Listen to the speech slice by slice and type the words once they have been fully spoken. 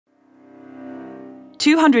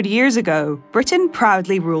200 years ago, Britain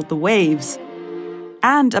proudly ruled the waves,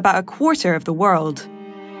 and about a quarter of the world.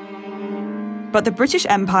 But the British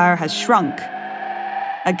Empire has shrunk,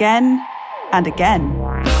 again and again.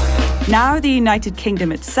 Now the United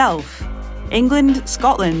Kingdom itself, England,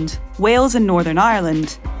 Scotland, Wales and Northern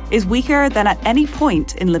Ireland, is weaker than at any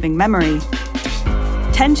point in living memory.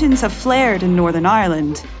 Tensions have flared in Northern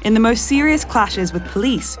Ireland in the most serious clashes with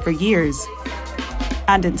police for years.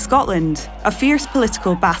 And in Scotland, a fierce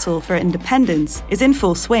political battle for independence is in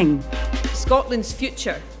full swing. Scotland's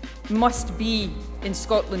future must be in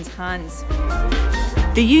Scotland's hands.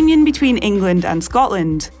 The union between England and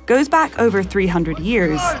Scotland goes back over 300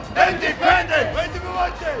 years.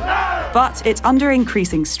 But it's under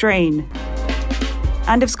increasing strain.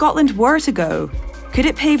 And if Scotland were to go, could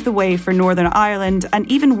it pave the way for Northern Ireland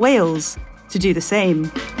and even Wales to do the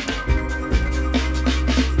same?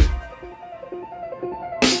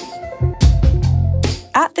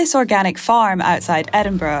 At this organic farm outside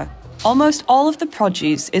Edinburgh, almost all of the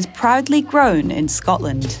produce is proudly grown in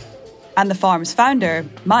Scotland. And the farm's founder,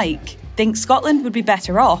 Mike, thinks Scotland would be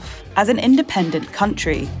better off as an independent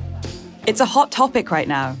country. It's a hot topic right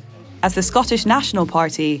now, as the Scottish National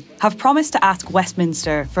Party have promised to ask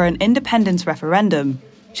Westminster for an independence referendum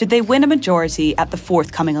should they win a majority at the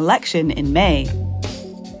forthcoming election in May.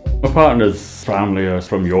 My partner's family are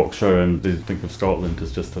from Yorkshire and they think of Scotland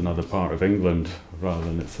as just another part of England rather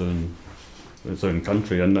than its own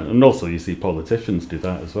country. And also you see politicians do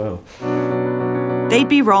that as well. They'd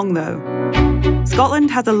be wrong though.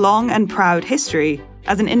 Scotland has a long and proud history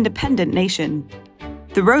as an independent nation.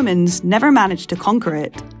 The Romans never managed to conquer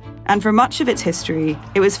it, and for much of its history,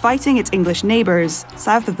 it was fighting its English neighbours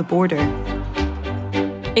south of the border.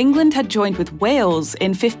 England had joined with Wales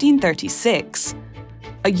in 1536.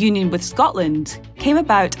 A union with Scotland came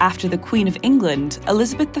about after the Queen of England,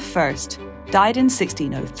 Elizabeth I, died in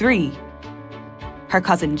 1603. Her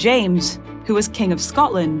cousin James, who was King of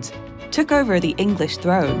Scotland, took over the English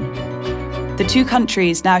throne. The two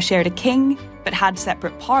countries now shared a king, but had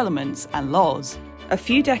separate parliaments and laws. A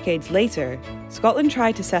few decades later, Scotland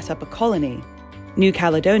tried to set up a colony, New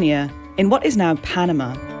Caledonia, in what is now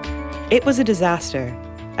Panama. It was a disaster,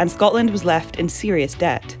 and Scotland was left in serious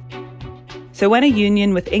debt. So when a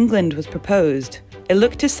union with England was proposed, it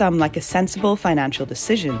looked to some like a sensible financial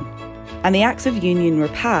decision, and the Acts of Union were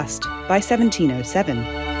passed by 1707.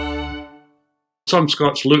 Some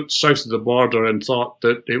Scots looked south of the border and thought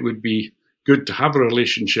that it would be good to have a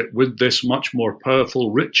relationship with this much more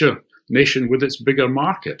powerful, richer nation with its bigger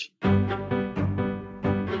market.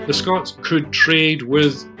 The Scots could trade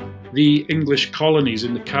with the English colonies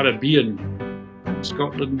in the Caribbean.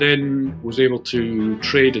 Scotland then was able to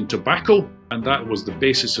trade in tobacco, and that was the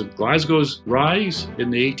basis of Glasgow's rise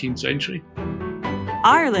in the 18th century.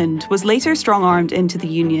 Ireland was later strong-armed into the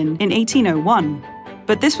Union in 1801,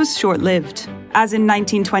 but this was short-lived, as in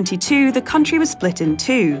 1922 the country was split in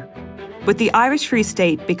two, with the Irish Free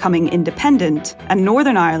State becoming independent and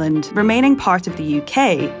Northern Ireland remaining part of the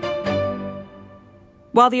UK.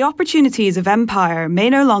 While the opportunities of empire may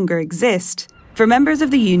no longer exist, for members of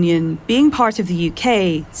the Union, being part of the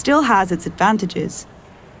UK still has its advantages.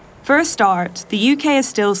 For a start, the UK is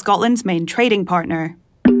still Scotland's main trading partner.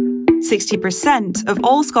 60% of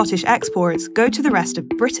all Scottish exports go to the rest of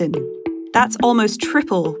Britain. That's almost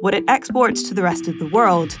triple what it exports to the rest of the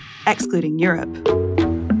world, excluding Europe.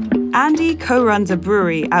 Andy co-runs a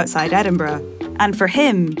brewery outside Edinburgh, and for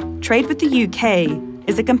him, trade with the UK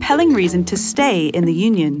is a compelling reason to stay in the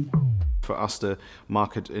Union. For us, the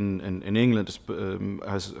market in England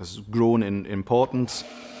has grown in importance.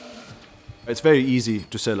 It's very easy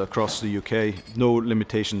to sell across the UK, no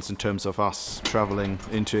limitations in terms of us travelling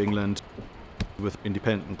into England. With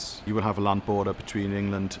independence, you will have a land border between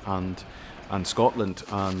England and Scotland,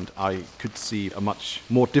 and I could see a much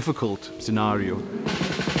more difficult scenario.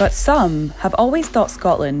 But some have always thought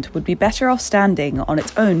Scotland would be better off standing on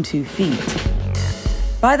its own 2 feet.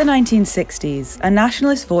 By the 1960s, a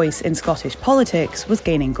nationalist voice in Scottish politics was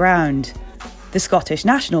gaining ground. The Scottish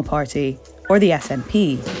National Party, or the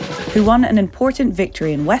SNP, who won an important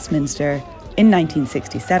victory in Westminster in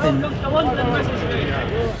 1967.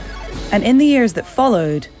 And in the years that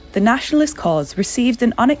followed, the nationalist cause received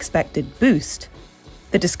an unexpected boost: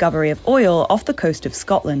 the discovery of oil off the coast of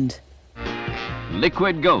Scotland.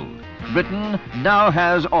 Liquid gold. Britain now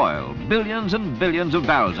has oil, billions and billions of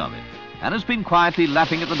barrels of it, and has been quietly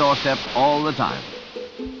lapping at the doorstep all the time.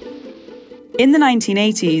 In the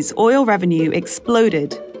 1980s, oil revenue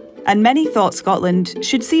exploded, and many thought Scotland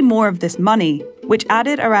should see more of this money which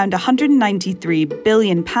added around £193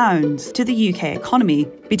 billion to the UK economy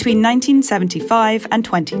between 1975 and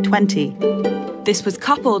 2020. This was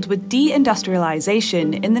coupled with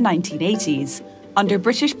deindustrialisation in the 1980s under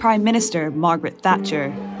British Prime Minister Margaret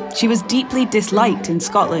Thatcher. She was deeply disliked in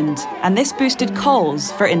Scotland, and this boosted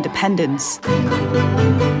calls for independence.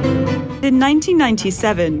 In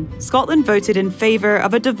 1997, Scotland voted in favour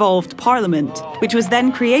of a devolved parliament, which was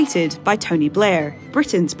then created by Tony Blair,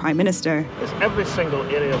 Britain's Prime Minister. It's every single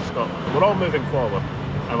area of Scotland. We're all moving forward,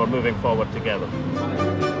 and we're moving forward together.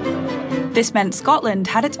 This meant Scotland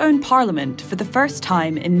had its own parliament for the first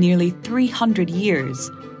time in nearly 300 years,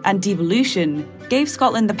 and devolution gave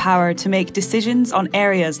Scotland the power to make decisions on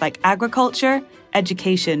areas like agriculture,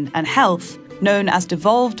 education and health, known as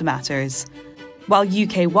devolved matters, while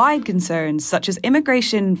UK-wide concerns such as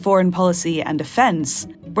immigration, foreign policy and defence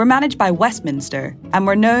were managed by Westminster and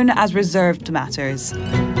were known as reserved matters.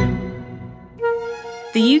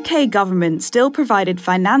 The UK government still provided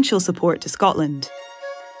financial support to Scotland.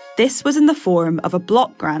 This was in the form of a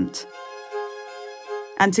block grant.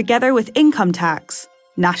 And together with income tax,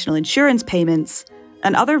 national insurance payments,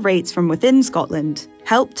 and other rates from within Scotland,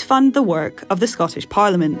 helped fund the work of the Scottish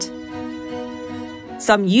Parliament.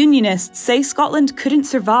 Some unionists say Scotland couldn't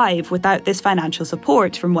survive without this financial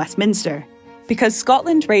support from Westminster, because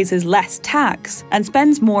Scotland raises less tax and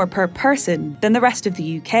spends more per person than the rest of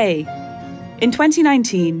the UK. In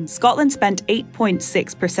 2019, Scotland spent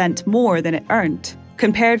 8.6% more than it earned,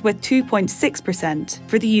 compared with 2.6%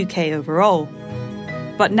 for the UK overall.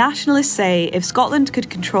 But nationalists say if Scotland could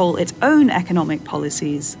control its own economic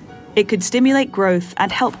policies, it could stimulate growth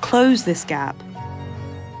and help close this gap.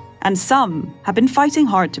 And some have been fighting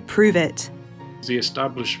hard to prove it. The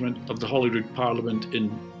establishment of the Holyrood Parliament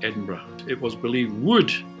in Edinburgh, it was believed,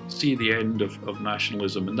 would see the end of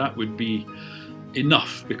nationalism, and that would be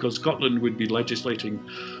enough because Scotland would be legislating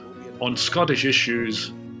on Scottish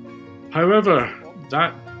issues. However,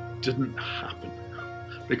 that didn't happen,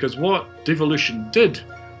 because what devolution did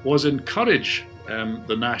was encourage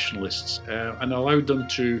the nationalists and allowed them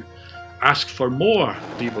to ask for more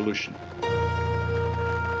devolution.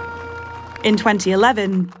 In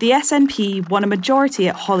 2011, the SNP won a majority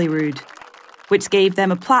at Holyrood, which gave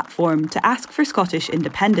them a platform to ask for Scottish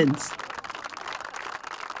independence.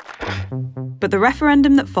 But the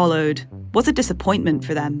referendum that followed was a disappointment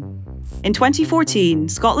for them. In 2014,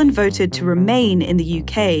 Scotland voted to remain in the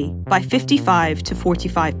UK by 55 to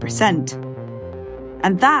 45%.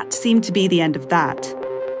 And that seemed to be the end of that.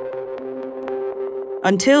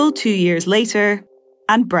 Until 2 years later,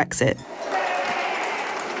 and Brexit.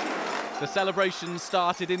 The celebrations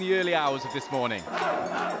started in the early hours of this morning.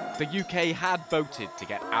 The UK had voted to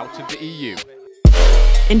get out of the EU.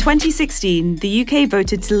 In 2016, the UK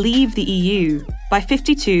voted to leave the EU by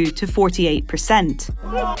 52 to 48%.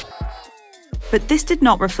 But this did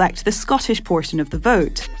not reflect the Scottish portion of the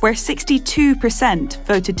vote, where 62%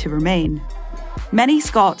 voted to remain. Many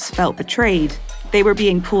Scots felt betrayed. They were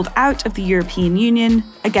being pulled out of the European Union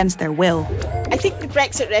against their will. I think the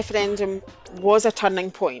Brexit referendum was a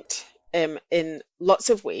turning point in lots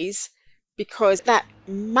of ways, because that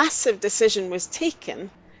massive decision was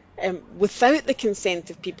taken without the consent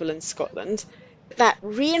of people in Scotland. That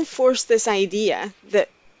reinforced this idea that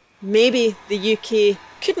maybe the UK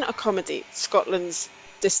couldn't accommodate Scotland's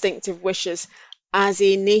distinctive wishes as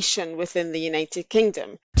a nation within the United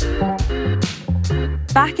Kingdom.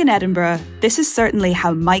 Back in Edinburgh, this is certainly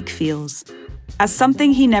how Mike feels, as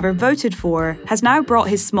something he never voted for has now brought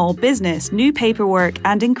his small business new paperwork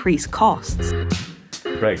and increased costs.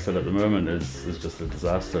 Brexit at the moment is just a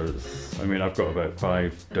disaster. I've got about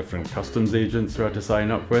 5 different customs agents who I had to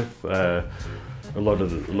sign up with. A lot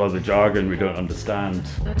of the jargon we don't understand.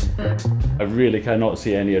 I really cannot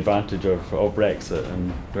see any advantage of Brexit,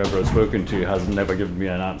 and whoever I've spoken to has never given me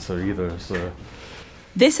an answer either. So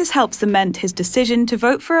this has helped cement his decision to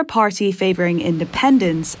vote for a party favouring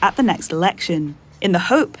independence at the next election, in the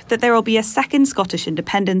hope that there will be a second Scottish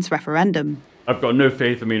independence referendum. I've got no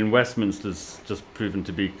faith. Westminster's just proven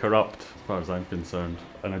to be corrupt, as far as I'm concerned,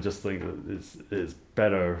 and I just think that it's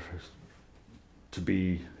better to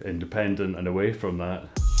be independent and away from that.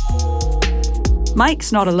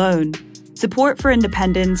 Mike's not alone. Support for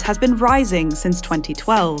independence has been rising since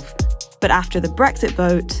 2012. But after the Brexit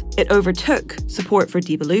vote, it overtook support for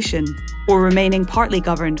devolution, or remaining partly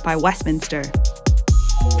governed by Westminster.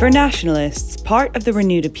 For nationalists, part of the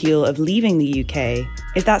renewed appeal of leaving the UK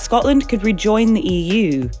is that Scotland could rejoin the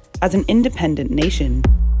EU as an independent nation.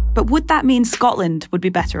 But would that mean Scotland would be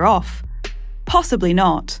better off? Possibly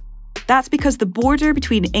not. That's because the border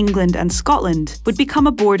between England and Scotland would become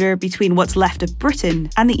a border between what's left of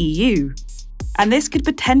Britain and the EU. and this could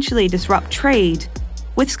potentially disrupt trade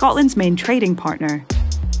with Scotland's main trading partner.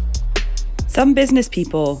 Some business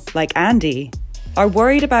people, like Andy, are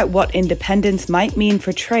worried about what independence might mean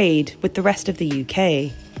for trade with the rest of the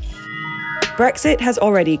UK. Brexit has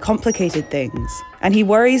already complicated things, and he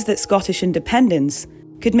worries that Scottish independence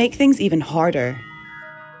could make things even harder.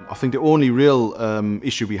 I think the only real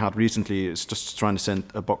issue we had recently is just trying to send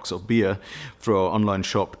a box of beer through our online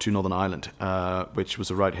shop to Northern Ireland, which was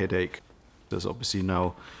a right headache. There's obviously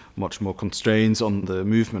now much more constraints on the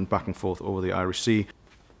movement back and forth over the Irish Sea.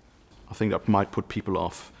 I think that might put people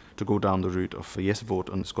off to go down the route of a yes vote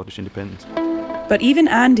on Scottish independence. But even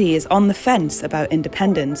Andy is on the fence about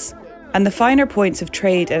independence, and the finer points of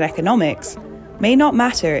trade and economics may not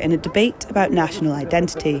matter in a debate about national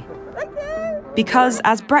identity. Because,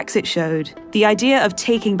 as Brexit showed, the idea of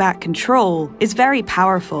taking back control is very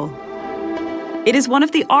powerful. It is one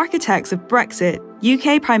of the architects of Brexit,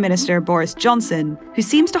 UK Prime Minister Boris Johnson, who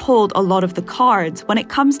seems to hold a lot of the cards when it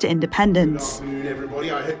comes to independence. Good afternoon,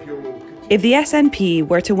 everybody. I hope you're all... If the SNP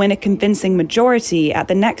were to win a convincing majority at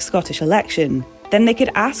the next Scottish election, then they could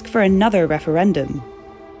ask for another referendum.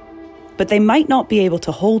 But they might not be able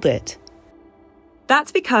to hold it.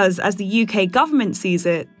 That's because, as the UK government sees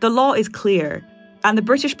it, the law is clear, and the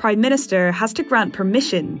British Prime Minister has to grant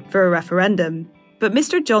permission for a referendum. But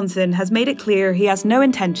Mr Johnson has made it clear he has no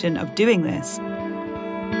intention of doing this.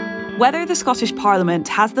 Whether the Scottish Parliament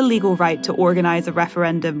has the legal right to organise a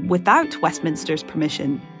referendum without Westminster's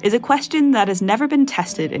permission is a question that has never been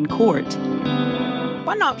tested in court.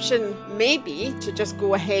 One option may be to just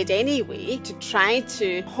go ahead anyway to try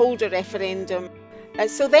to hold a referendum.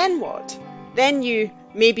 So then what? Then you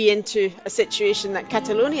may be into a situation that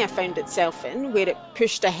Catalonia found itself in, where it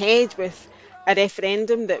pushed ahead with a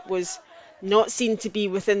referendum that was not seen to be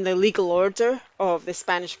within the legal order of the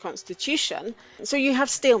Spanish Constitution. So you have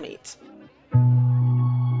stalemate.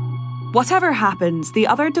 Whatever happens, the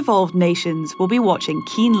other devolved nations will be watching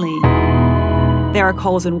keenly. There are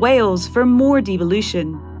calls in Wales for more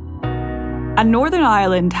devolution. And Northern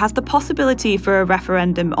Ireland has the possibility for a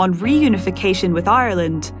referendum on reunification with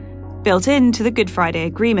Ireland, built into the Good Friday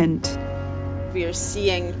Agreement. We are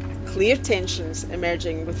seeing clear tensions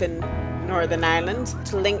emerging within Northern Ireland,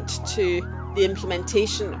 linked to the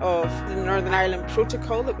implementation of the Northern Ireland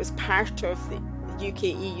Protocol that was part of the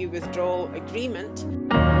UK-EU withdrawal agreement.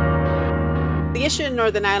 The issue in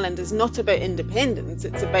Northern Ireland is not about independence,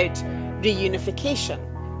 it's about reunification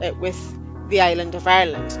with the island of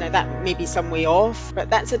Ireland. Now that may be some way off, but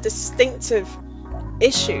that's a distinctive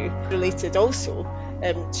issue related also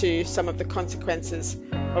to some of the consequences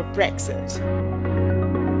of Brexit.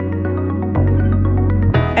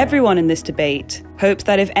 Everyone in this debate hopes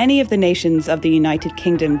that if any of the nations of the United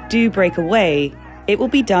Kingdom do break away, it will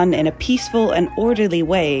be done in a peaceful and orderly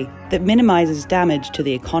way that minimises damage to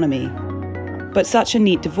the economy. But such a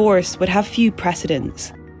neat divorce would have few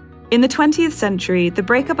precedents. In the 20th century, the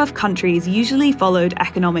breakup of countries usually followed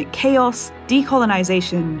economic chaos,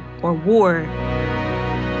 decolonisation, or war.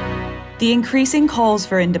 The increasing calls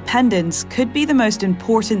for independence could be the most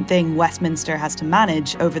important thing Westminster has to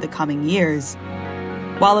manage over the coming years.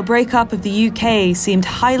 While a breakup of the UK seemed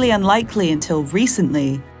highly unlikely until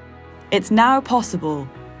recently, it's now possible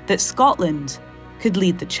that Scotland could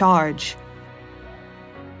lead the charge.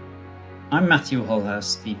 I'm Matthew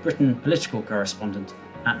Holhouse, the Britain political correspondent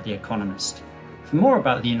at The Economist. For more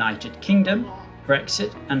about the United Kingdom,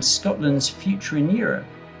 Brexit and Scotland's future in Europe,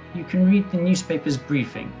 you can read the newspaper's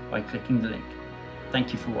briefing by clicking the link.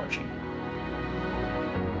 Thank you for watching.